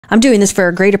I'm doing this for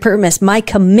a greater purpose. My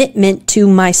commitment to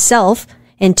myself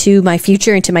and to my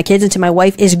future and to my kids and to my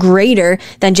wife is greater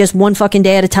than just one fucking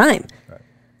day at a time. Right.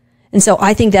 And so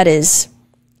I think that is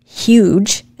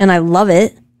huge, and I love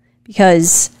it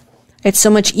because it's so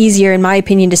much easier, in my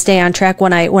opinion, to stay on track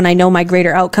when I know my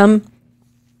greater outcome.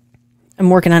 I'm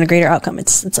working on a greater outcome.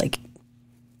 It's like,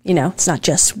 you know, it's not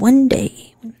just one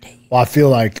day. Well, I feel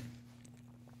like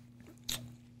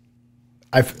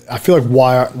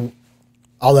why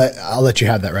I'll let you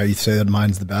have that, right? You say that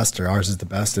mine's the best or ours is the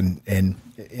best, and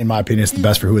in my opinion, it's the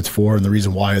best for who it's for, and the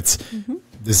reason why it's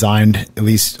designed, at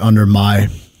least under my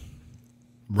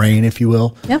reign, if you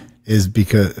will, is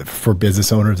because for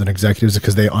business owners and executives,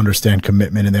 because they understand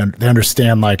commitment and they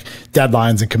understand like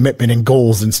deadlines and commitment and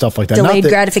goals and stuff like that. Delayed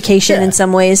gratification in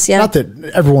some ways. Yeah. Not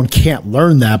that everyone can't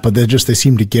learn that, but they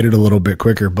seem to get it a little bit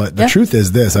quicker. But the truth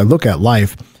is this: I look at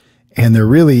life, and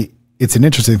it's an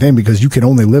interesting thing because you can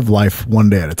only live life one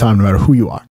day at a time, no matter who you are.